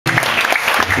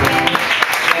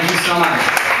so much.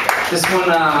 This one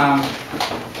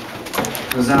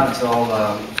goes out to all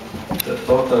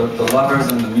both the lovers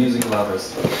and the music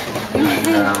lovers, and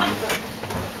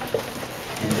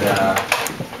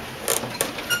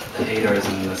the haters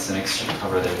and the cynics should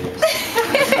cover their ears.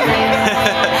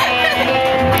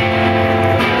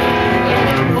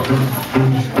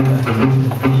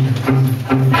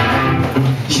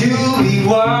 You'll be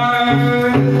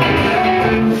warm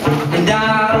and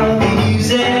I'll be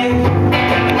music.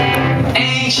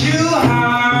 Ain't you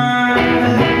hard?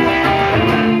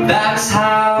 That's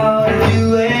how to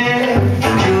do it.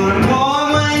 You're born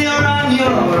when you're on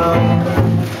your own.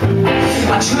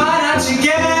 I try not to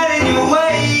get in your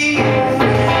way,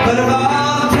 but of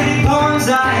all the pretty poems I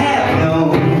have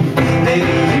known,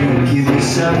 maybe you give me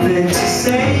something to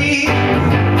say.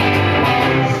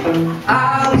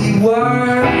 I'll be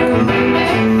warm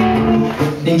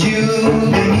and you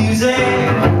the music.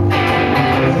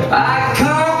 I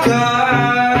conquer,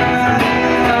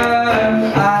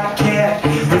 I can't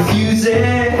refuse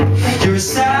it. You're a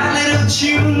sad little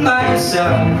tune by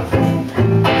yourself,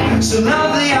 so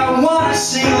lovely I wanna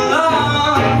sing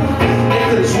along. If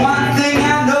there's one thing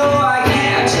I know I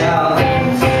can't tell,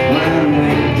 when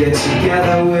we get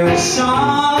together we're a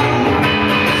song.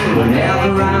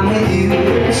 Whenever I'm with you,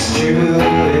 it's true,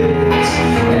 it's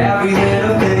every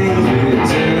little thing you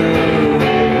do.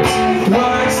 It's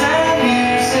words and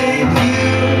music, you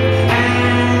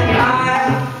and I.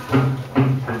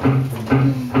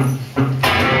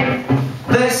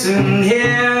 Listen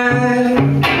here,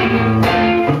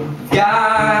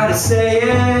 gotta say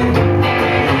it,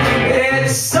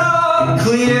 it's so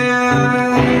clear,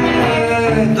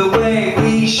 the way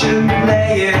we should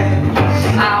play it.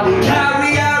 I will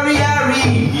carry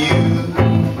you.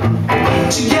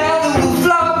 Together we'll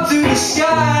float through the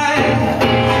sky.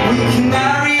 We can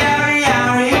marry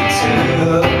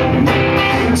too.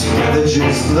 Together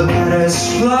just look at us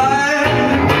fly.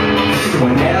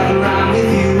 Whenever I'm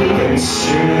with you, it's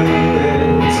true.